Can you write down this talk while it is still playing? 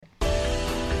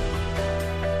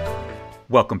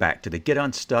Welcome back to the Get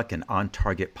Unstuck and On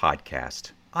Target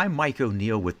podcast. I'm Mike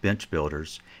O'Neill with Bench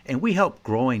Builders, and we help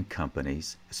growing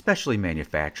companies, especially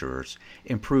manufacturers,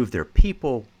 improve their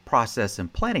people, process,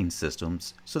 and planning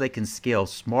systems so they can scale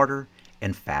smarter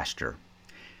and faster.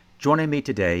 Joining me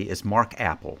today is Marc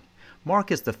Apple.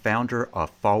 Marc is the founder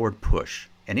of Forward Push,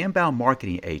 an inbound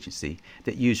marketing agency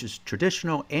that uses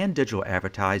traditional and digital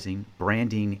advertising,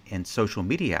 branding, and social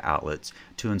media outlets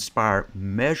to inspire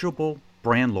measurable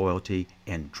brand loyalty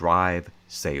and drive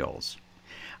sales.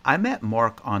 I met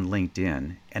Marc on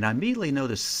LinkedIn and I immediately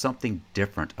noticed something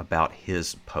different about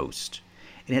his post.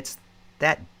 And it's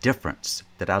that difference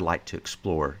that I'd like to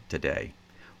explore today.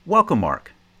 Welcome,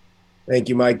 Marc. Thank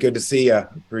you, Mike. Good to see you.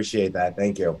 Appreciate that.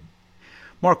 Thank you.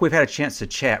 Marc, we've had a chance to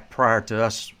chat prior to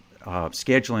us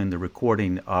scheduling the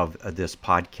recording of this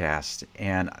podcast.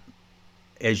 And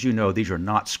as you know, these are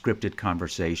not scripted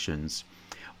conversations.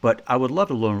 But I would love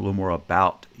to learn a little more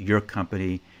about your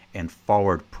company and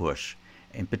Forward Push,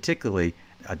 and particularly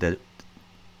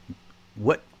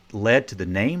what led to the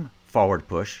name Forward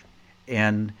Push.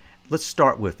 And let's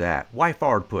start with that. Why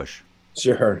Forward Push?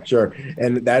 Sure.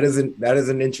 And that is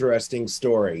an interesting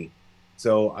story.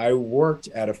 So I worked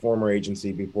at a former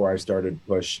agency before I started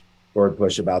Forward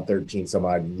Push about 13 some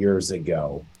odd years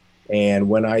ago. And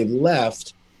when I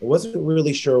left, I wasn't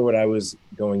really sure what I was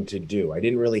going to do. I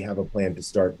didn't really have a plan to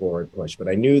start Forward Push, but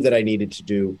I knew that I needed to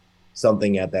do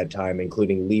something at that time,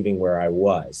 including leaving where I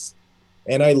was.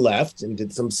 And I left and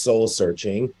did some soul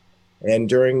searching. And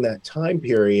during that time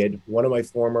period, one of my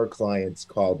former clients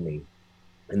called me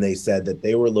and they said that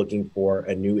they were looking for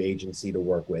a new agency to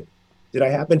work with. Did I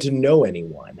happen to know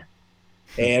anyone?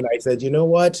 And I said, you know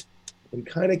what? I'm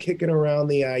kind of kicking around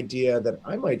the idea that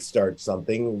I might start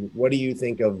something. What do you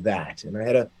think of that? And I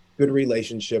had a good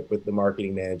relationship with the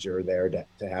marketing manager there to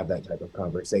have that type of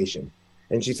conversation.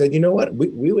 And she said, you know what?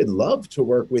 We would love to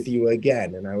work with you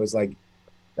again. And I was like,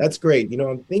 that's great. You know,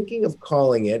 I'm thinking of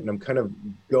calling it, and I'm kind of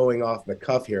going off the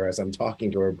cuff here as I'm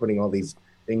talking to her, putting all these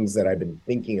things that I've been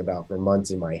thinking about for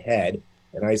months in my head.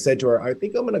 And I said to her, I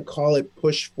think I'm going to call it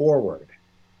Push Forward.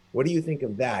 What do you think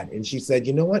of that? And she said,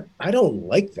 you know what? I don't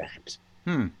like that.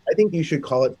 I think you should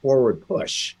call it Forward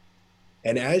Push.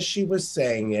 And as she was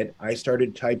saying it, I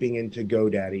started typing into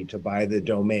GoDaddy to buy the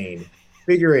domain,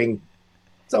 figuring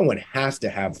someone has to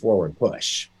have Forward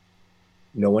Push.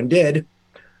 No one did.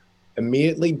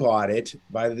 Immediately bought it.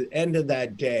 By the end of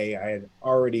that day, I had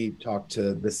already talked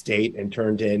to the state and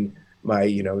turned in my,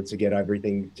 to get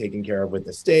everything taken care of with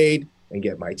the state and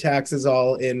get my taxes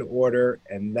all in order.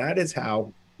 And that is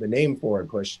how the name Forward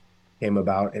Push came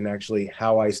about, and actually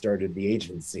how I started the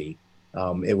agency.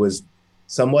 It was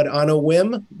somewhat on a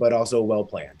whim, but also well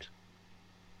planned.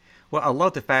 Well, I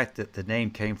love the fact that the name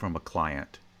came from a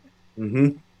client.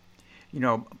 Mm-hmm. You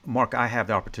know, Marc, I have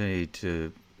the opportunity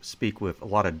to speak with a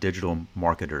lot of digital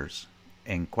marketers.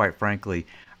 And quite frankly,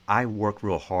 I work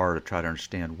real hard to try to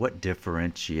understand what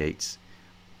differentiates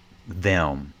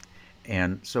them.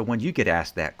 And so when you get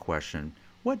asked that question,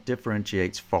 what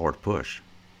differentiates Forward Push?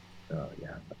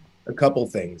 Yeah. A couple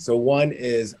things. So one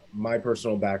is my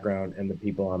personal background and the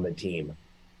people on the team.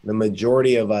 The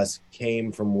majority of us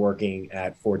came from working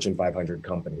at Fortune 500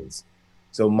 companies.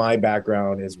 So my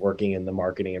background is working in the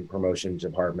marketing and promotion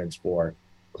departments for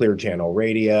Clear Channel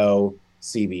Radio,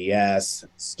 CBS,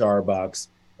 Starbucks,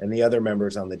 and the other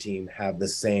members on the team have the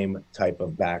same type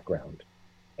of background.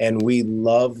 And we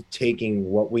love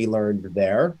taking what we learned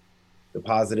there, the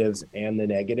positives and the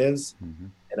negatives,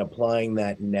 and applying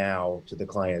that now to the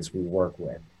clients we work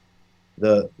with.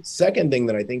 The second thing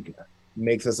that I think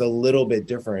makes us a little bit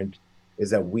different is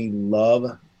that we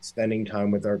love spending time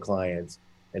with our clients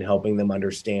and helping them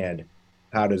understand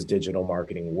how does digital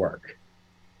marketing work.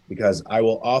 Because I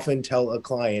will often tell a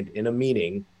client in a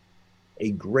meeting,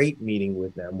 a great meeting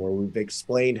with them where we've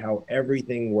explained how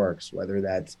everything works, whether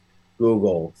that's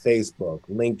Google, Facebook,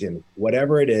 LinkedIn,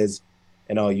 whatever it is.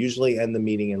 And I'll usually end the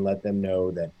meeting and let them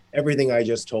know that everything I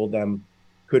just told them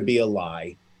could be a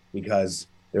lie, because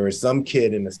there is some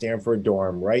kid in a Stanford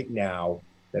dorm right now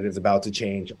that is about to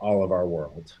change all of our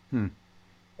world.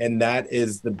 And that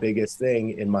is the biggest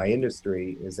thing in my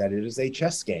industry, is that it is a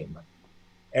chess game.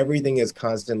 Everything is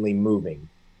constantly moving.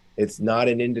 It's not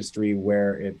an industry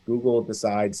where if Google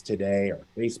decides today, or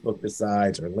Facebook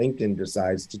decides, or LinkedIn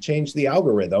decides to change the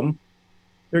algorithm,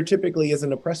 there typically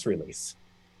isn't a press release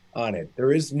on it.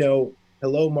 There is no,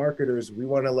 hello marketers, we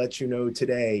want to let you know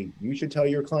today, you should tell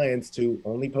your clients to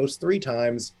only post 3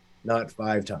 times, not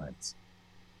 5 times.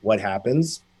 What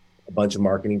happens? A bunch of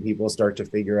marketing people start to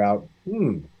figure out,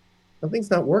 something's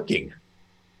not working.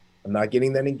 I'm not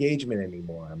getting that engagement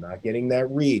anymore. I'm not getting that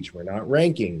reach. We're not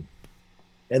ranking.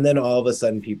 And then all of a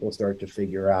sudden people start to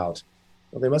figure out,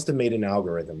 well, they must have made an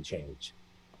algorithm change.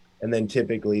 And then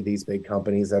typically these big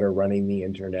companies that are running the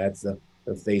internets, the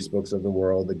Facebooks of the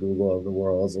world, the Google of the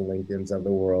world, the LinkedIn's of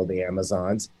the world, the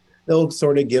Amazons, they'll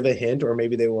sort of give a hint, or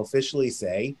maybe they will officially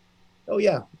say, oh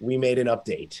yeah, we made an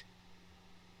update.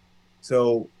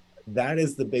 So that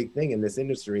is the big thing in this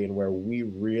industry, and where we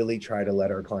really try to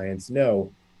let our clients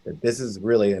know that this is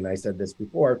really, and I said this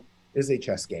before, is a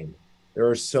chess game. There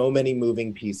are so many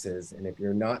moving pieces, and if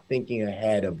you're not thinking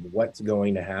ahead of what's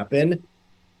going to happen,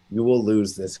 you will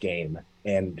lose this game.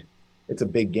 And it's a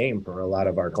big game for a lot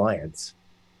of our clients.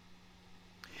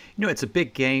 It's a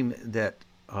big game that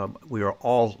we are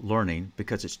all learning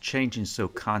because it's changing so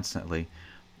constantly.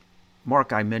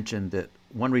 Mark, I mentioned that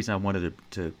one reason I wanted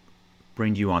to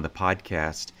bring you on the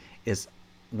podcast is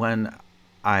when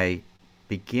I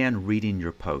began reading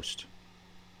your post,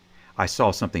 I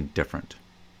saw something different.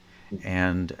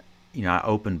 And, I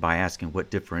opened by asking what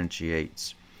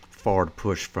differentiates Forward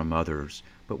Push from others.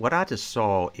 But what I just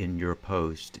saw in your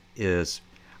post is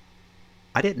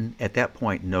I didn't at that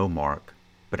point know Mark,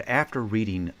 but after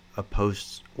reading a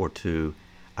post or two,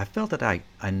 I felt that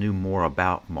I knew more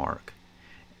about Mark.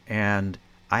 And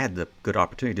I had the good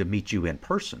opportunity to meet you in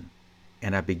person.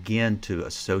 And I began to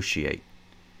associate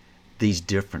these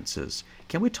differences.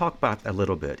 Can we talk about that a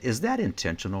little bit? Is that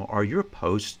intentional? Are your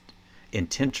posts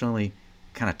intentionally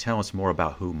kind of tell us more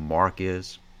about who Mark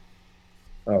is?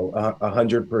 Oh,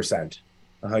 100%,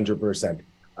 100%.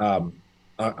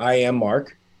 I am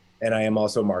Mark, and I am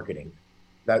also marketing.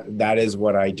 That is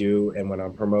what I do, and when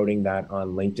I'm promoting that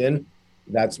on LinkedIn,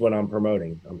 that's what I'm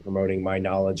promoting. I'm promoting my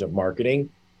knowledge of marketing,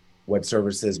 what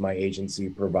services my agency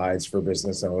provides for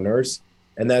business owners,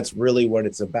 and that's really what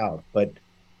it's about. But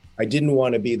I didn't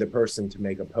want to be the person to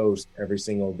make a post every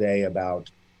single day about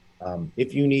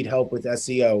if you need help with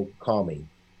SEO, call me.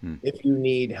 If you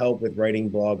need help with writing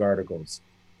blog articles,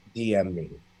 DM me.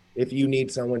 If you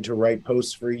need someone to write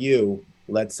posts for you,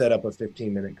 let's set up a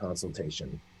 15-minute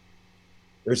consultation.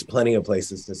 There's plenty of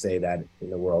places to say that in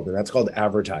the world, and that's called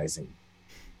advertising.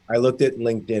 I looked at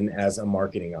LinkedIn as a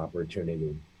marketing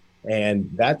opportunity. And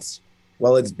that's,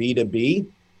 well, it's B2B.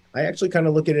 I actually kind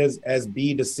of look at it as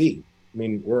B2C. I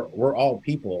mean, we're all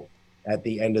people at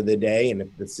the end of the day. And if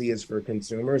the C is for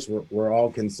consumers, we're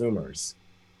all consumers.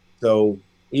 So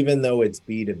even though it's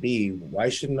B2B, why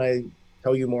shouldn't I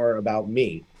tell you more about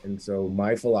me? And so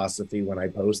my philosophy when I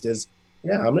post is,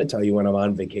 yeah, I'm going to tell you when I'm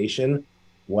on vacation,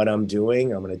 what I'm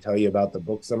doing. I'm going to tell you about the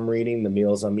books I'm reading, the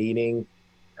meals I'm eating,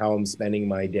 how I'm spending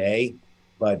my day.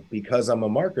 But because I'm a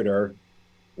marketer,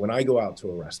 when I go out to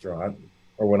a restaurant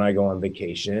or when I go on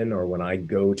vacation or when I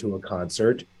go to a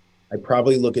concert, I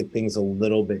probably look at things a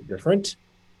little bit different,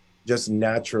 just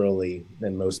naturally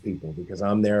than most people, because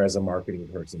I'm there as a marketing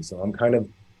person. So I'm kind of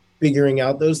figuring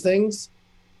out those things.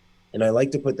 And I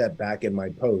like to put that back in my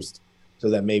post so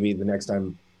that maybe the next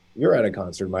time you're at a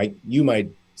concert, Mike, you might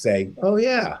say, oh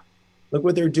yeah, look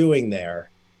what they're doing there,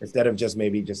 instead of just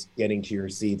maybe just getting to your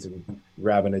seats and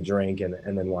grabbing a drink and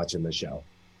then watching the show.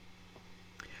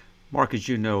 Mark, as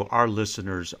you know, our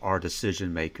listeners are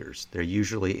decision makers. They're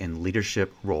usually in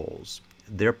leadership roles.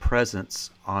 Their presence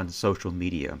on social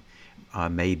media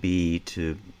may be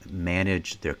to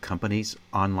manage their company's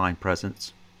online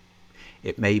presence.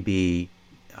 It may be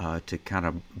to kind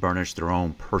of burnish their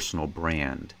own personal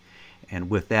brand. And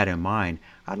with that in mind,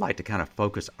 I'd like to kind of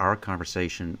focus our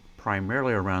conversation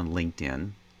primarily around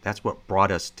LinkedIn. That's what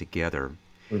brought us together.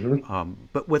 Mm-hmm.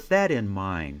 But with that in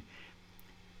mind,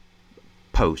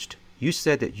 post, you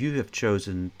said that you have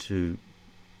chosen to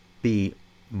be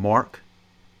Mark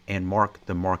and Mark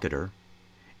the marketer,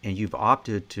 and you've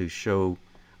opted to show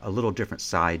a little different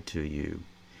side to you.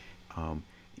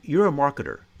 You're a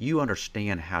marketer. You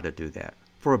understand how to do that.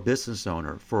 For a business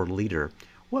owner, for a leader,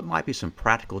 what might be some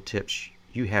practical tips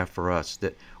you have for us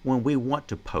that when we want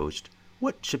to post,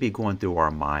 what should be going through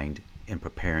our mind in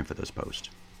preparing for those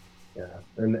posts? Yeah,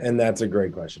 and that's a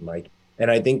great question, Mike. And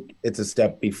I think it's a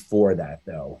step before that,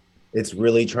 though. It's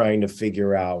really trying to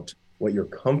figure out what you're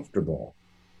comfortable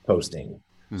posting.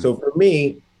 So for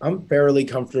me, I'm fairly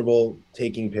comfortable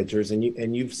taking pictures,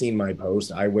 and you've seen my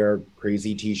post. I wear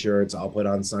crazy t-shirts, I'll put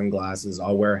on sunglasses,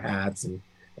 I'll wear hats, and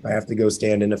if I have to go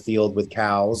stand in a field with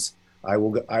cows, I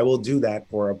will do that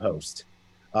for a post.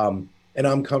 And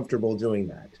I'm comfortable doing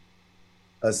that.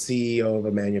 A CEO of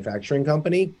a manufacturing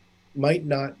company might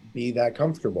not be that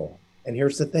comfortable. And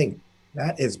here's the thing,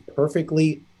 that is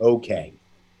perfectly okay.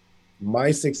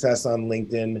 My success on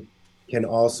LinkedIn can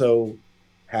also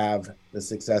have the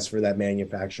success for that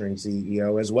manufacturing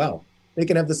CEO as well. They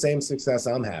can have the same success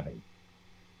I'm having.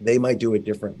 They might do it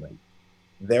differently.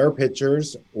 their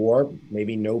pictures, or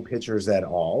maybe no pictures at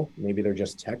all, maybe they're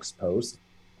just text posts,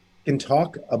 can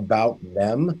talk about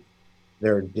them,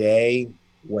 their day,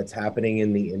 what's happening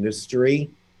in the industry.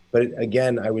 But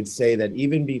again, I would say that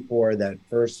even before that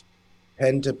first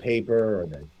pen to paper or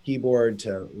the keyboard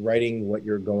to writing what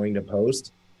you're going to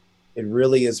post, it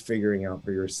really is figuring out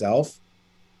for yourself,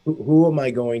 who am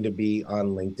I going to be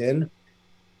on LinkedIn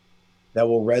that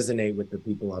will resonate with the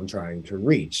people I'm trying to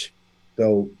reach.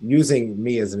 So using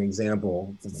me as an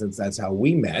example, since that's how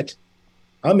we met,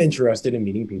 I'm interested in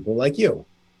meeting people like you.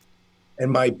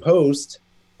 And my posts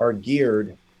are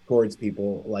geared towards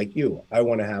people like you. I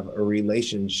want to have a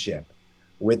relationship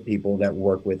with people that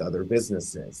work with other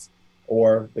businesses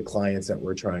or the clients that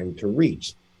we're trying to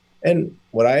reach. And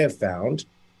what I have found,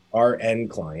 our end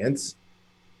clients,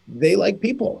 they like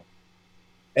people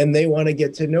and they want to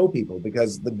get to know people,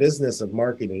 because the business of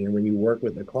marketing and when you work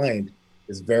with a client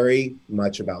is very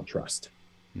much about trust.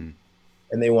 And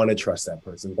they want to trust that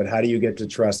person. But how do you get to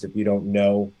trust if you don't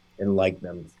know and like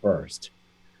them first?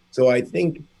 So I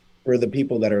think for the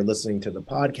people that are listening to the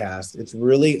podcast, it's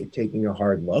really taking a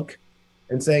hard look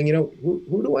and saying,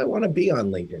 who do I want to be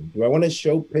on LinkedIn? Do I want to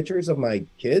show pictures of my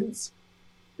kids?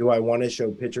 Do I want to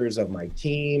show pictures of my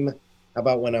team? How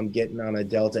about when I'm getting on a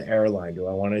Delta airline? Do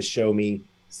I want to show me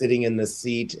sitting in the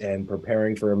seat and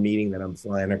preparing for a meeting that I'm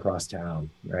flying across town,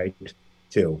 right?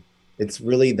 Too. It's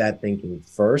really that thinking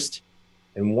first.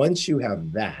 And once you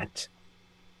have that,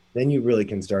 then you really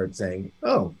can start saying,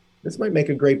 oh, this might make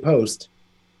a great post.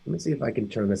 Let me see if I can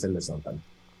turn this into something.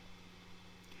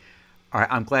 All right,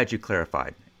 I'm glad you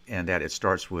clarified, and that it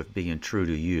starts with being true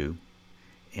to you.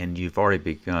 And you've already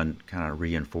begun kind of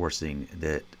reinforcing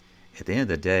that at the end of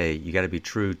the day, you got to be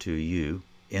true to you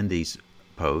in these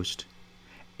posts,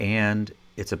 and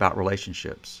it's about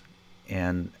relationships.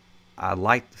 And I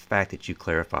like the fact that you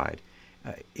clarified.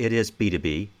 It is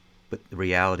B2B, but the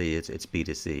reality is it's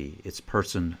B2C. It's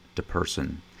person to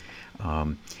person.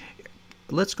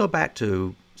 Let's go back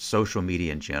to social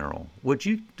media in general. Would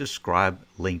you describe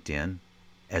LinkedIn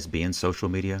as being social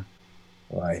media?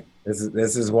 Why?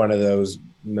 This is one of those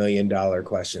 $1,000,000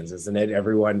 questions, isn't it?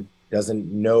 Everyone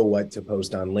doesn't know what to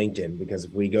post on LinkedIn, because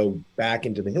if we go back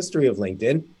into the history of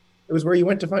LinkedIn, it was where you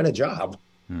went to find a job,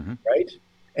 right?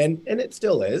 And it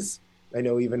still is. I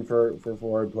know even for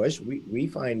Forward Push, we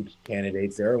find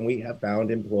candidates there, and we have found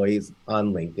employees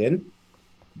on LinkedIn,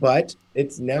 but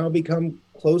it's now become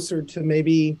closer to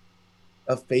maybe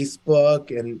a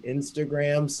Facebook and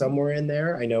Instagram, somewhere in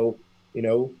there. I know,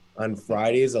 on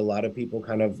Fridays, a lot of people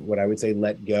kind of, what I would say,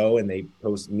 let go, and they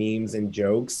post memes and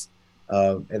jokes,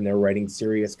 and they're writing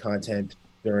serious content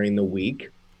during the week.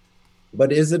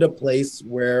 But is it a place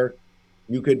where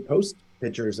you could post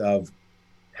pictures of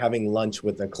having lunch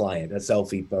with a client, a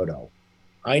selfie photo?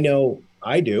 I know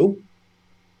I do.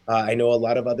 I know a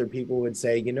lot of other people would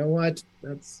say, you know what,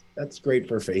 that's great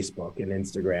for Facebook and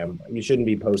Instagram. You shouldn't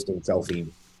be posting selfie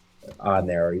on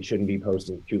there, or you shouldn't be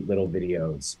posting cute little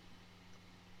videos.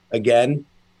 Again,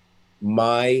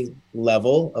 my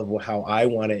level of how I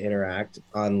want to interact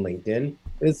on LinkedIn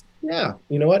is, yeah,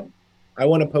 you know what? I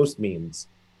want to post memes.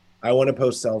 I want to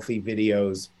post selfie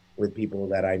videos with people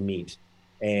that I meet,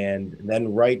 and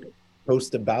then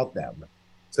post about them.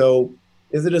 So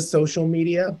is it a social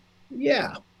media?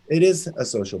 Yeah, it is a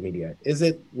social media. Is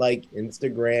it like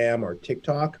Instagram or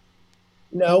TikTok?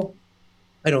 No,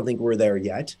 I don't think we're there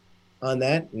yet on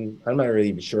that. And I'm not really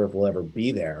even sure if we'll ever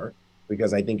be there,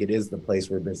 because I think it is the place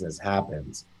where business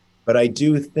happens. But I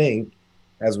do think,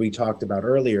 as we talked about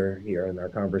earlier here in our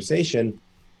conversation,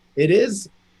 it is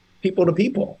people to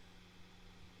people.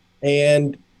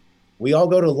 And we all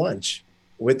go to lunch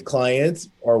with clients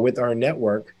or with our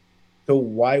network. So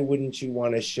why wouldn't you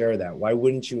want to share that? Why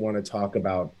wouldn't you want to talk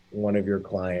about one of your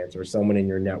clients or someone in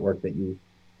your network that you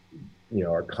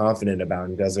are confident about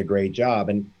and does a great job?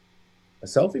 And a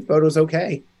selfie photo is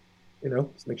okay.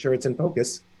 Just make sure it's in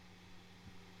focus.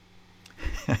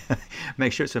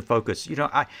 Make sure it's in focus.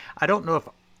 I don't know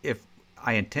if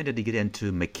I intended to get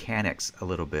into mechanics a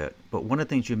little bit, but one of the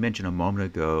things you mentioned a moment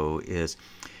ago is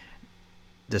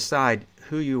decide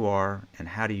who you are and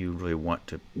how do you really want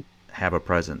to have a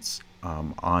presence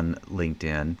on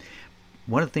LinkedIn.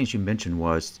 One of the things you mentioned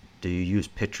was, do you use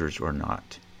pictures or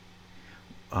not?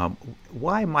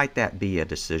 Why might that be a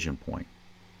decision point?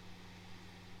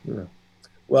 Yeah.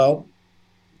 Well,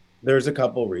 there's a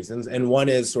couple reasons. And one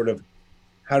is sort of,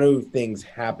 how do things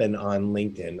happen on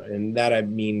LinkedIn? And that I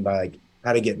mean by like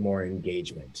how to get more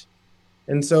engagement.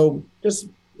 And so just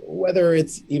whether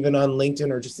it's even on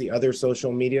LinkedIn or just the other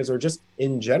social medias or just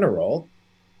in general,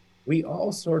 we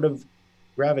all sort of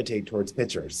gravitate towards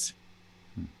pictures.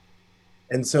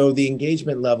 And so the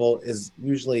engagement level is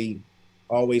usually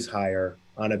always higher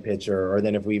on a picture, or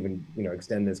then if we even,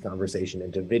 extend this conversation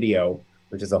into video,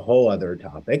 which is a whole other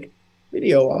topic,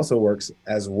 video also works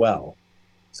as well.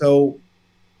 So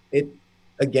it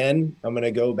again, I'm going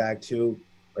to go back to,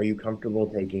 are you comfortable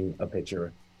taking a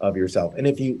picture of yourself? And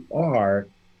if you are,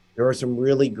 there are some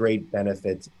really great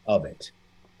benefits of it.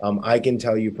 I can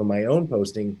tell you from my own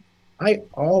posting, I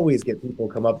always get people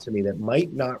come up to me that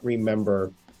might not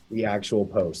remember the actual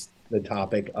post, the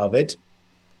topic of it,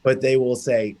 but they will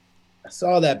say, I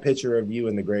saw that picture of you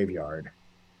in the graveyard.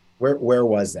 Where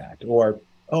was that? Or,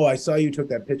 oh, I saw you took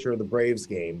that picture of the Braves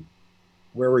game.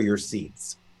 Where were your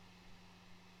seats?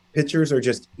 Pictures are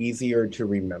just easier to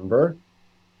remember.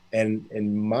 And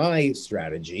in my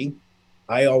strategy,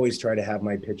 I always try to have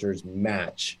my pictures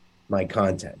match my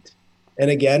content. And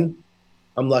again,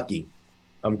 I'm lucky.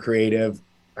 I'm creative.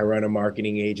 I run a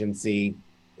marketing agency.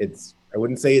 I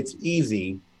wouldn't say it's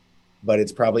easy, but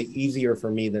it's probably easier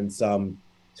for me than some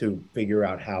to figure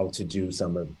out how to do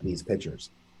some of these pictures.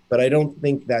 But I don't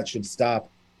think that should stop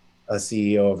a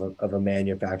CEO of a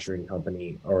manufacturing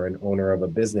company or an owner of a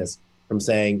business from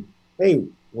saying, hey,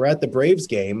 we're at the Braves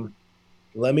game.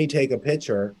 Let me take a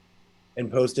picture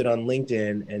and post it on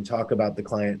LinkedIn and talk about the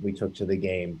client we took to the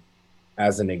game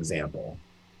as an example.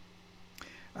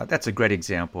 That's a great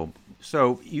example.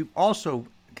 So you also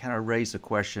kind of raised a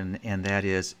question, and that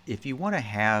is if you want to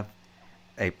have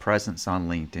a presence on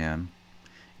LinkedIn,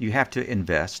 you have to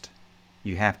invest.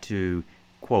 You have to,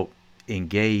 quote,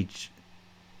 engage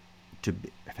to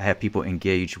have people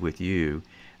engage with you.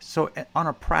 So, on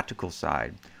a practical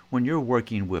side, when you're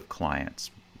working with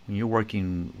clients, when you're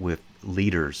working with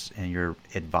leaders and you're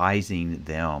advising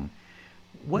them,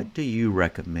 what do you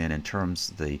recommend in terms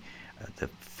of the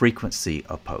frequency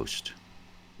of post?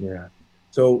 Yeah.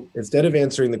 So instead of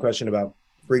answering the question about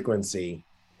frequency,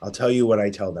 I'll tell you what I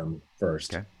tell them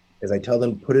first. Okay. Is I tell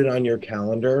them put it on your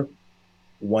calendar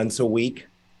once a week,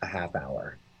 a half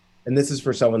hour. And this is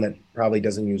for someone that probably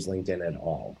doesn't use LinkedIn at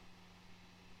all.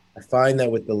 I find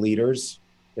that with the leaders,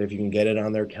 that if you can get it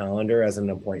on their calendar as an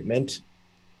appointment,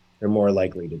 they're more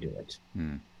likely to do it.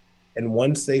 Hmm. And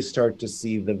once they start to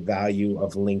see the value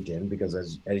of LinkedIn, because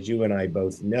as you and I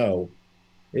both know,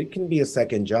 it can be a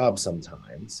second job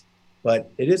sometimes,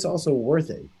 but it is also worth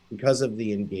it because of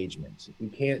the engagement. You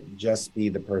can't just be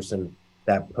the person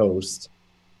that posts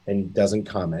and doesn't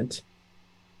comment,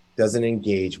 doesn't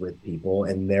engage with people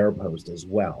and their post as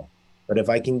well. But if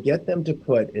I can get them to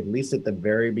put, at least at the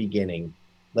very beginning,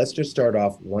 let's just start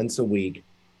off once a week,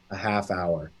 a half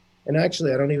hour. And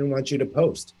actually, I don't even want you to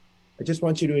post. I just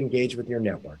want you to engage with your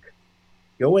network.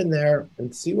 Go in there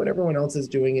and see what everyone else is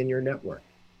doing in your network.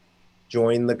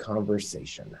 Join the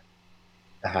conversation,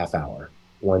 a half hour,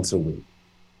 once a week.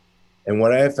 And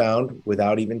what I have found,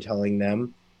 without even telling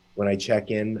them, when I check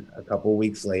in a couple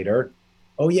weeks later,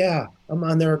 oh yeah, I'm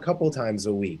on there a couple times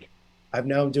a week. I'm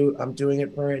doing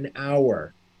it for an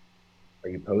hour. Are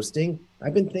you posting?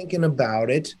 I've been thinking about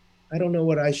it. I don't know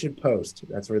what I should post.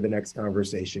 That's where the next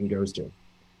conversation goes to.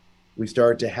 We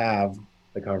start to have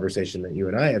the conversation that you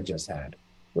and I have just had.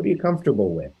 What are you comfortable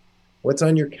with? What's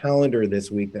on your calendar this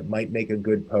week that might make a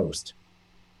good post?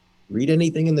 Read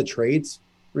anything in the trades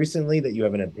recently that you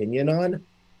have an opinion on?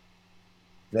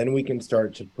 Then we can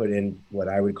start to put in what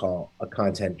I would call a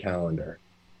content calendar.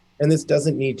 And this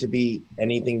doesn't need to be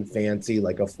anything fancy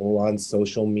like a full-on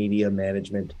social media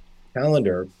management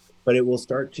calendar, but it will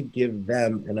start to give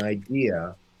them an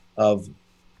idea of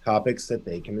topics that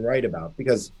they can write about.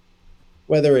 Because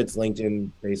whether it's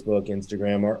LinkedIn, Facebook,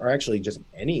 Instagram, or actually just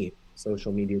any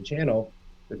social media channel,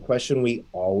 the question we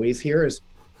always hear is,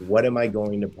 what am I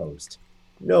going to post?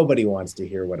 Nobody wants to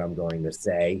hear what I'm going to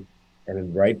say.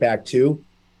 And right back to,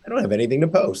 I don't have anything to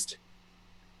post.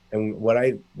 And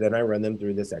then I run them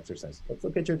through this exercise. Let's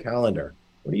look at your calendar.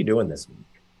 What are you doing this week?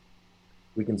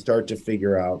 We can start to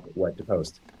figure out what to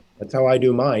post. That's how I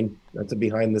do mine. That's a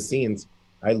behind the scenes.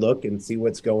 I look and see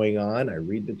what's going on. I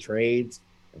read the trades.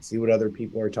 I see what other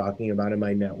people are talking about in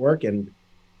my network, and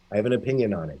I have an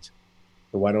opinion on it.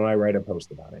 So why don't I write a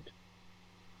post about it?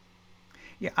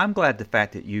 Yeah, I'm glad the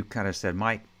fact that you kind of said,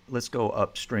 Mike, let's go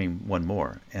upstream one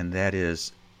more, and that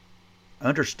is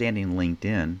understanding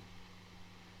LinkedIn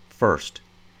first.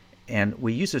 And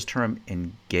we use this term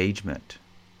engagement.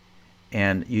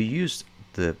 And you use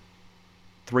the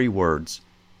three words,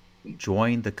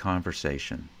 join the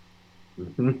conversation.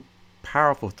 Mm-hmm.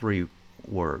 Powerful three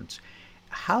words.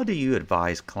 How do you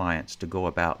advise clients to go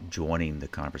about joining the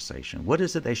conversation? What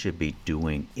is it they should be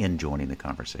doing in joining the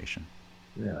conversation?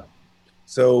 Yeah.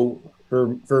 So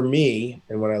for me,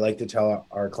 and what I like to tell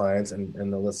our clients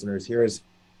and the listeners here is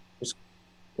just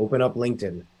open up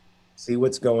LinkedIn, see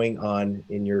what's going on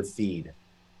in your feed.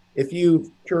 If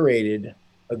you've curated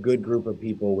a good group of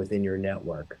people within your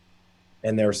network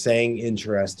and they're saying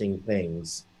interesting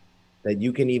things that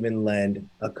you can even lend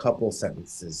a couple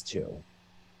sentences to,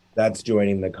 that's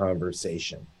joining the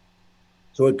conversation.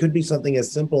 So it could be something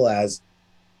as simple as,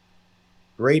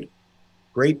 great,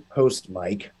 great post,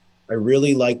 Mike. I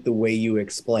really like the way you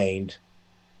explained ...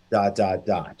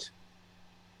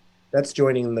 That's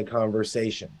joining the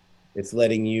conversation. It's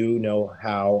letting you know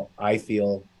how I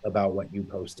feel about what you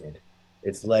posted.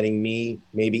 It's letting me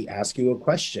maybe ask you a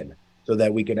question so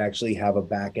that we could actually have a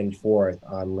back and forth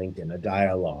on LinkedIn, a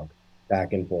dialogue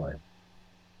back and forth.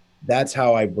 That's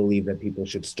how I believe that people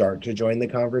should start to join the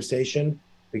conversation,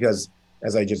 because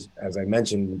as I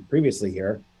mentioned previously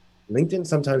here, LinkedIn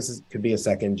sometimes could be a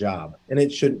second job, and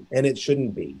it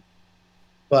shouldn't be.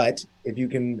 But if you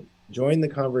can join the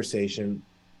conversation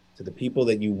to the people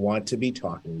that you want to be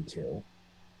talking to,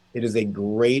 it is a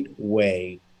great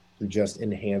way to just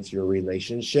enhance your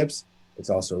relationships. It's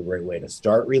also a great way to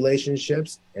start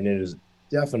relationships, and it is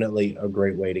definitely a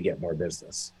great way to get more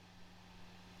business.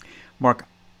 Mark,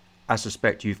 I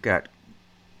suspect you've got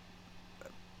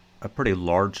a pretty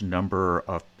large number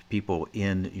of people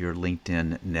in your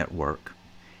LinkedIn network.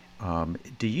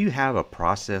 Do you have a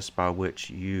process by which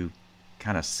you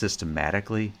kind of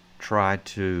systematically try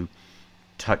to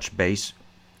touch base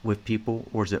with people,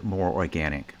 or is it more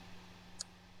organic?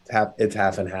 It's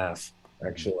half and half,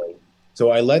 actually. So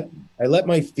I let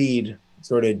my feed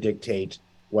sort of dictate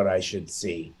what I should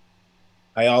see.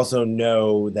 I also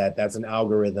know that that's an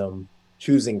algorithm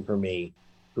choosing for me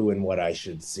who and what I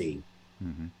should see.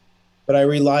 Mm-hmm. But I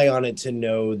rely on it to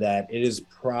know that it is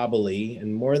probably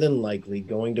and more than likely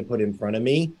going to put in front of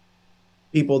me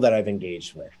people that I've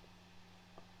engaged with,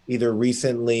 either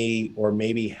recently or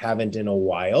maybe haven't in a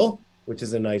while, which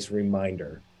is a nice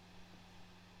reminder.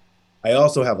 I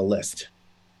also have a list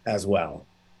as well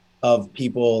of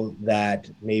people that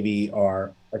maybe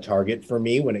are a target for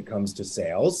me when it comes to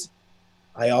sales.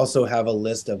 I also have a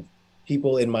list of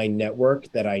people in my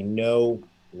network that I know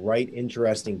write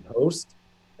interesting posts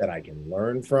that I can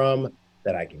learn from,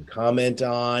 that I can comment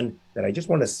on, that I just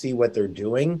want to see what they're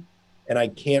doing. And I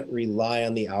can't rely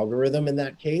on the algorithm in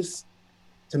that case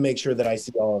to make sure that I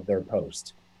see all of their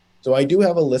posts. So I do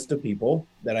have a list of people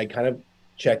that I kind of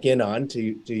check in on,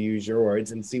 to use your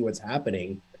words, and see what's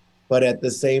happening. But at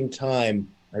the same time,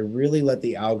 I really let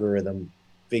the algorithm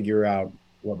figure out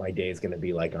what my day is going to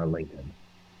be like on LinkedIn.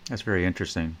 That's very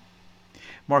interesting.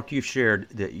 Mark, you've shared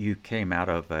that you came out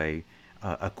of a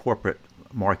corporate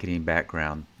marketing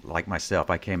background. Like myself,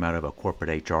 I came out of a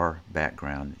corporate HR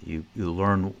background. You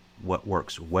learn what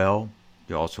works well.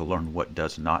 You also learn what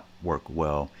does not work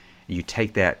well. And you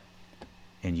take that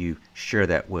and you share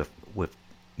that with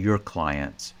your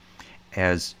clients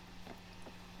as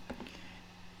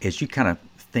you kind of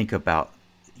think about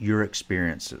your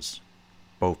experiences,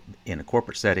 both in a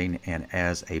corporate setting and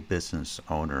as a business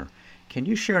owner. Can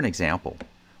you share an example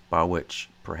by which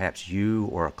perhaps you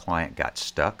or a client got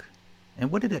stuck?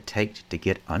 And what did it take to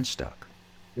get unstuck?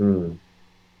 Mm,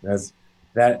 that's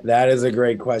that is a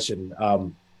great question.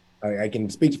 I can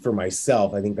speak for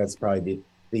myself. I think that's probably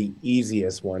the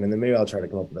easiest one, and then maybe I'll try to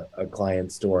come up with a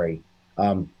client story.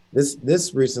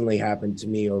 This recently happened to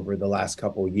me over the last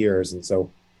couple of years, and so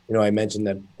I mentioned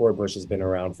that Ford Push has been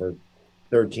around for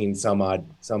 13 some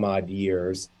odd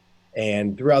years,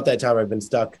 and throughout that time I've been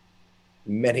stuck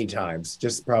many times,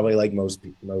 just probably like most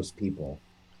people.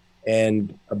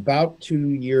 And about 2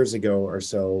 years ago or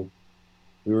so,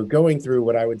 we were going through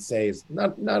what I would say is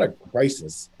not a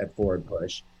crisis at Forward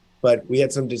Push, but we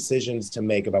had some decisions to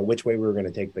make about which way we were going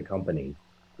to take the company.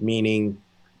 Meaning,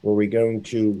 were we going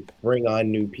to bring on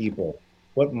new people?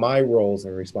 What my roles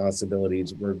and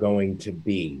responsibilities were going to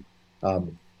be?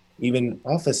 Even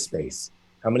office space.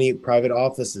 How many private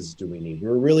offices do we need? We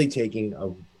were really taking a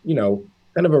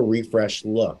kind of a refresh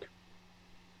look.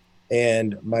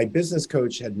 And my business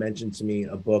coach had mentioned to me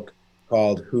a book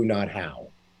called Who Not How.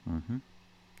 Mm-hmm.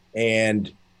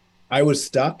 And I was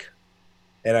stuck.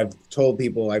 And I've told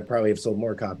people I probably have sold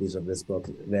more copies of this book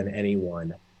than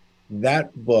anyone.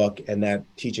 That book and that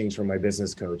teachings from my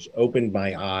business coach opened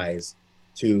my eyes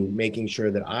to making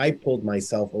sure that I pulled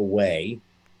myself away,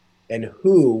 and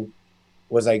who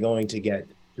was I going to get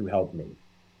to help me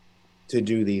to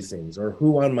do these things, or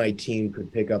who on my team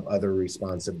could pick up other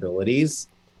responsibilities.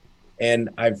 And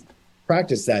I've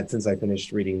practiced that since I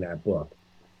finished reading that book,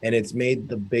 and it's made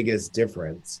the biggest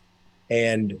difference.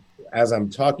 And as I'm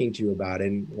talking to you about it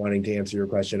and wanting to answer your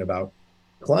question about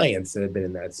clients that have been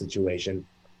in that situation,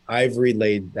 I've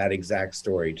relayed that exact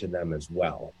story to them as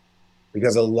well.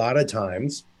 Because a lot of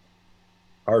times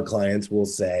our clients will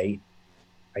say,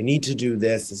 I need to do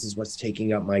this. This is what's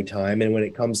taking up my time. And when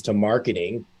it comes to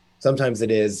marketing, sometimes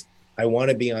it is, I want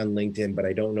to be on LinkedIn, but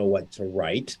I don't know what to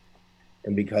write.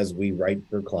 And because we write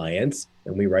for clients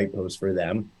and we write posts for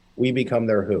them, we become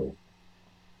their who.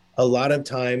 A lot of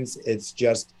times it's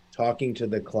just talking to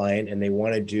the client and they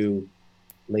want to do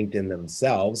LinkedIn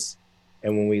themselves.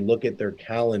 And when we look at their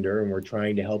calendar and we're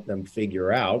trying to help them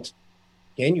figure out,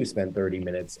 can you spend 30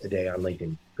 minutes a day on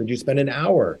LinkedIn? Could you spend an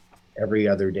hour every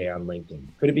other day on LinkedIn?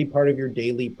 Could it be part of your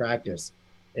daily practice?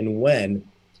 And when,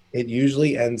 it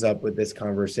usually ends up with this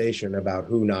conversation about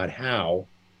who, not how,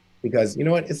 because you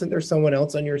know what? Isn't there someone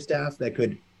else on your staff that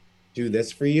could do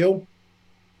this for you?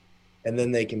 And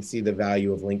then they can see the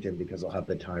value of LinkedIn because they'll have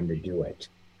the time to do it.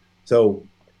 So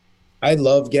I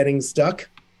love getting stuck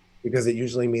because it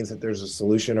usually means that there's a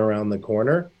solution around the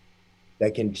corner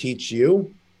that can teach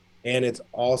you. And it's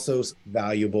also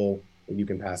valuable that you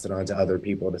can pass it on to other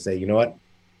people to say, you know what?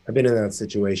 I've been in that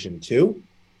situation too.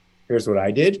 Here's what I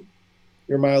did.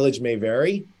 Your mileage may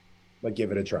vary, but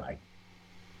give it a try.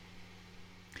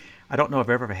 I don't know if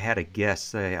I've ever had a guest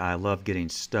say, I love getting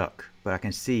stuck, but I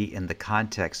can see in the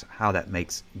context how that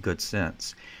makes good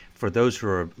sense. For those who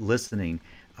are listening,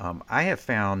 I have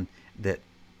found that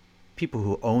people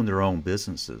who own their own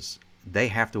businesses, they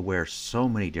have to wear so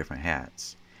many different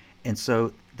hats. And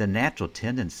so the natural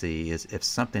tendency is if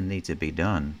something needs to be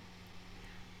done,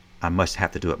 I must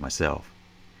have to do it myself.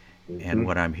 And Mm-hmm.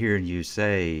 what I'm hearing you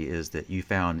say is that you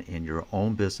found in your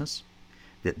own business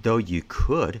that though you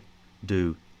could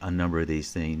do a number of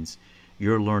these things,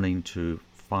 you're learning to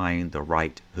find the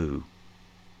right who.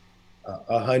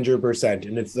 100%.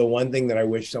 And it's the one thing that I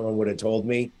wish someone would have told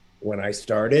me when I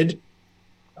started,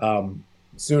 um,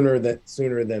 sooner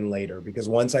than later. Because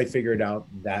once I figured out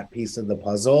that piece of the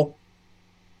puzzle,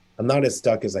 I'm not as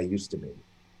stuck as I used to be.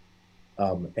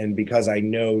 And because I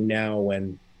know now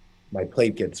when my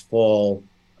plate gets full,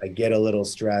 I get a little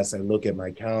stressed, I look at my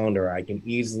calendar, I can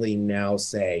easily now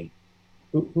say,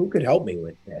 who could help me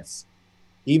with this?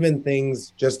 Even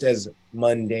things just as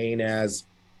mundane as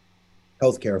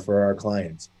healthcare for our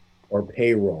clients or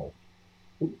payroll.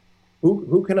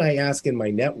 Who can I ask in my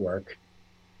network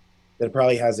that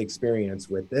probably has experience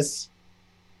with this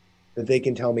that they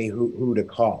can tell me who to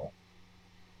call?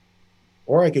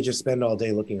 Or I could just spend all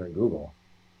day looking on Google.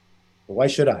 But why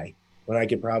should I? When I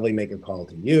could probably make a call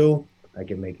to you, I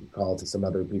can make a call to some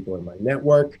other people in my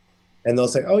network, and they'll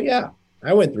say, oh, yeah,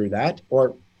 I went through that.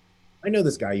 Or I know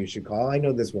this guy you should call. I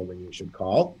know this woman you should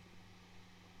call.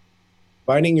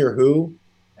 Finding your who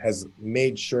has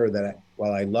made sure that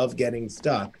while I love getting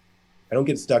stuck, I don't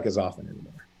get stuck as often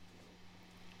anymore.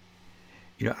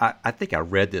 I think I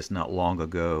read this not long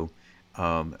ago,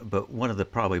 but one of the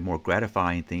probably more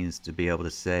gratifying things to be able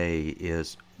to say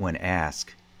is when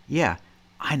asked, yeah,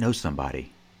 I know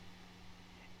somebody.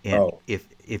 And Oh,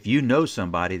 if you know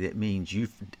somebody, that means you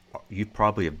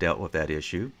probably have dealt with that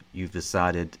issue. You've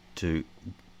decided to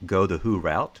go the who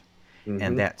route, and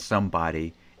mm-hmm. that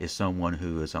somebody is someone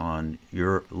who is on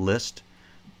your list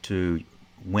to,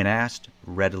 when asked,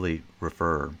 readily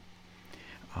refer.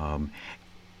 Um,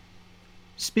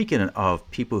 Speaking of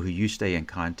people who you stay in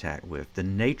contact with, the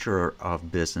nature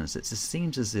of business, it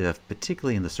seems as if,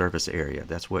 particularly in the service area,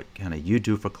 that's what kind of you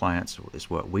do for clients, is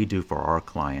what we do for our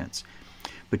clients.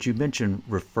 But you mentioned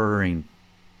referring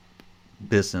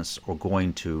business or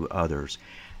going to others.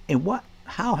 And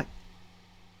how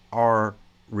are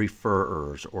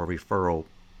referrers or referral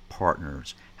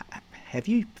partners? Have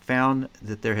you found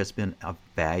that there has been a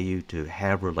value to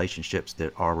have relationships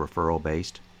that are referral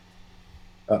based?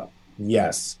 uh,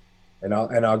 yes, and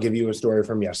I'll give you a story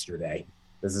from yesterday.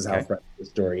 This is how Okay. fresh the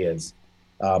story is.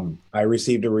 I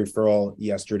received a referral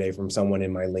yesterday from someone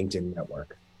in my LinkedIn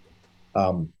network.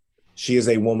 Um, she is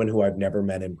a woman who I've never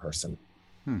met in person,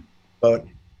 Hmm. but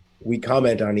we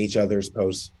comment on each other's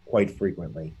posts quite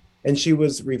frequently. And she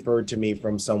was referred to me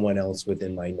from someone else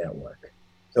within my network.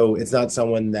 So it's not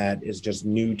someone that is just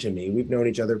new to me. We've known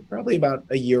each other probably about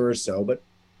a year or so, but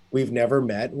we've never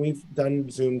met. We've done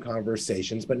Zoom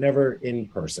conversations, but never in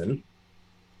person.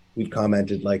 We've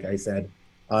commented, like I said,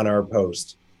 on our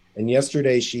post. And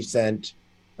yesterday she sent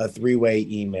a three-way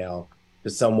email to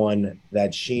someone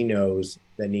that she knows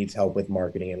that needs help with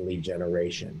marketing and lead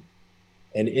generation.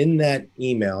 And in that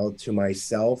email to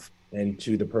myself and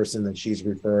to the person that she's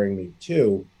referring me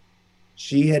to,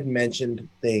 she had mentioned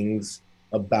things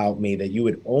about me that you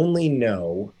would only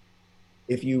know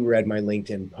if you read my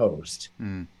LinkedIn post.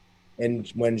 Hmm. And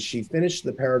when she finished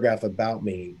the paragraph about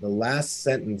me, the last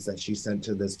sentence that she sent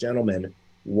to this gentleman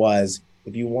was,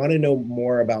 if you want to know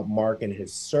more about Marc and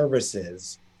his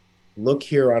services, look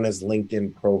here on his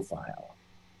LinkedIn profile.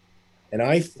 And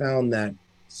I found that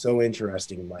so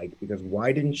interesting, Mike, because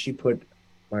why didn't she put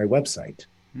my website?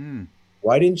 Hmm.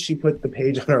 Why didn't she put the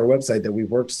page on our website that we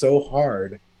worked so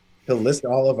hard to list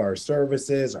all of our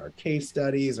services, our case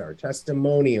studies, our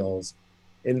testimonials?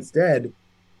 Instead,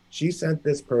 she sent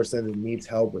this person that needs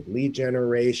help with lead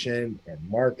generation and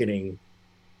marketing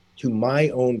to my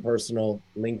own personal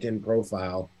LinkedIn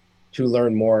profile to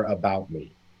learn more about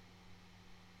me.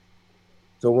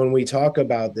 So when we talk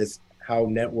about this, how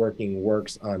networking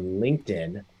works on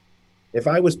LinkedIn, if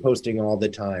I was posting all the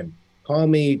time, call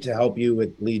me to help you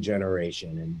with lead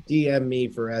generation and DM me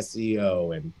for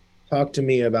SEO and talk to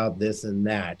me about this and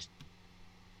that,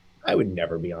 I would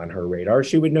never be on her radar.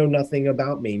 She would know nothing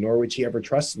about me, nor would she ever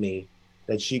trust me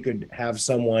that she could have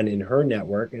someone in her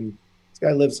network. And this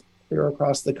guy lives clear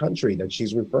across the country that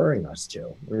she's referring us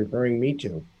to, referring me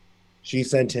to. She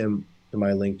sent him to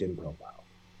my LinkedIn profile.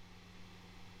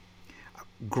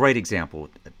 Great example,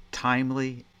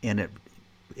 timely, and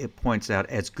it points out,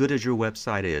 as good as your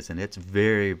website is, and it's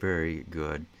very, very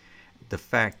good, the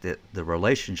fact that the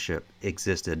relationship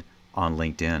existed on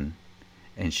LinkedIn,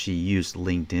 and she used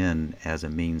LinkedIn as a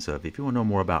means of, if you want to know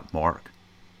more about Mark,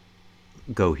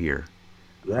 go here.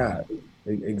 Yeah,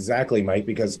 exactly, Mike,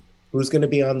 because who's going to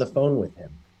be on the phone with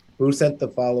him? Who sent the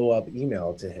follow-up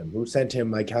email to him? Who sent him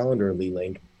my Calendarly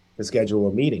link to schedule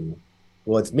a meeting?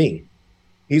 Well, it's me.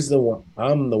 He's the one,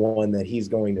 I'm the one that he's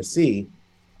going to see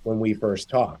when we first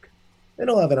talk. Then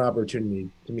he'll have an opportunity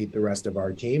to meet the rest of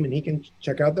our team and he can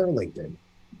check out their LinkedIn.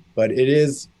 But it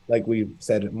is, like we've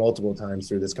said multiple times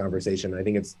through this conversation, I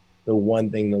think it's the one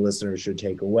thing the listeners should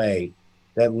take away,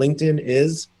 that LinkedIn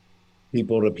is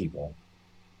people to people.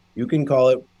 You can call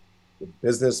it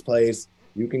business place,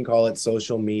 you can call it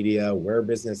social media, where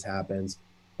business happens.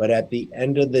 But at the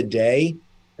end of the day,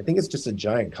 I think it's just a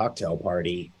giant cocktail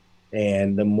party.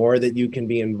 And the more that you can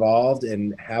be involved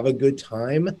and have a good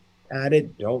time at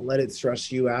it, don't let it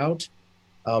stress you out.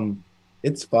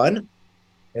 It's fun.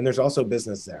 And there's also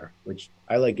business there, which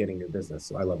I like getting new business.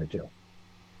 So I love it too.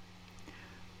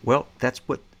 Well, that's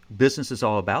what business is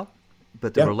all about.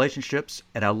 But the Yeah. relationships,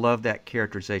 and I love that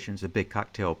characterization, is a big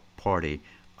cocktail party.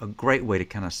 A great way to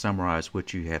kind of summarize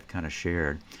what you have kind of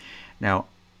shared. Now,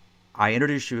 I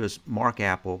introduced you as Mark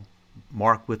Apple,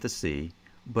 Mark with a C.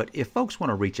 But if folks want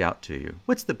to reach out to you,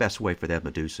 what's the best way for them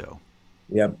to do so?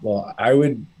 Yeah. Well, I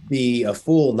would be a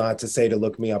fool not to say to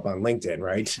look me up on LinkedIn,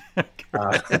 right?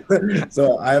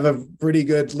 So I have a pretty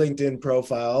good LinkedIn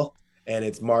profile, and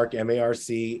it's Mark Marc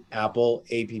Apple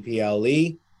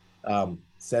Apple.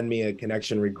 Send me a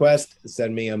connection request,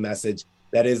 send me a message.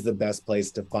 That is the best place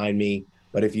to find me.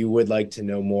 But if you would like to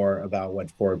know more about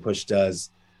what Forward Push does,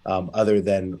 other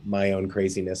than my own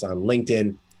craziness on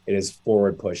LinkedIn, it is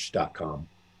forwardpush.com.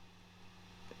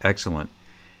 Excellent.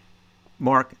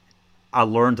 Mark, I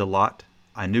learned a lot.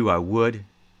 I knew I would.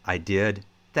 I did.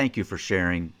 Thank you for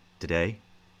sharing today.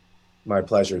 My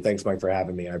pleasure. Thanks, Mike, for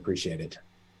having me. I appreciate it.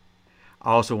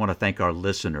 I also want to thank our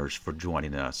listeners for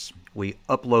joining us. We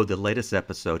upload the latest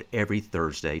episode every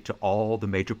Thursday to all the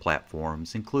major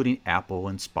platforms, including Apple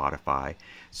and Spotify.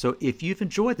 So if you've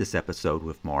enjoyed this episode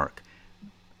with Mark,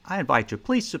 I invite you,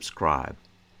 please subscribe.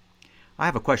 I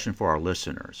have a question for our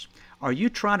listeners. Are you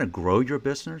trying to grow your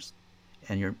business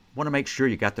and you want to make sure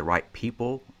you got the right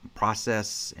people,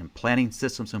 process, and planning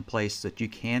systems in place so that you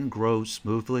can grow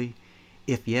smoothly?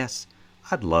 If yes,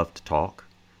 I'd love to talk.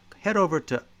 Head over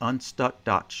to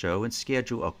unstuck.show and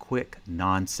schedule a quick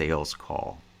non-sales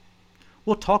call.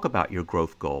 We'll talk about your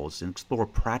growth goals and explore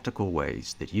practical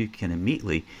ways that you can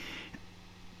immediately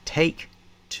take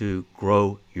to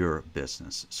grow your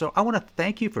business. So I want to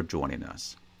thank you for joining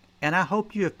us. And I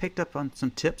hope you have picked up on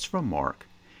some tips from Mark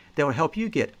that will help you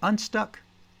get unstuck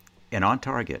and on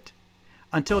target.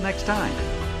 Until next time.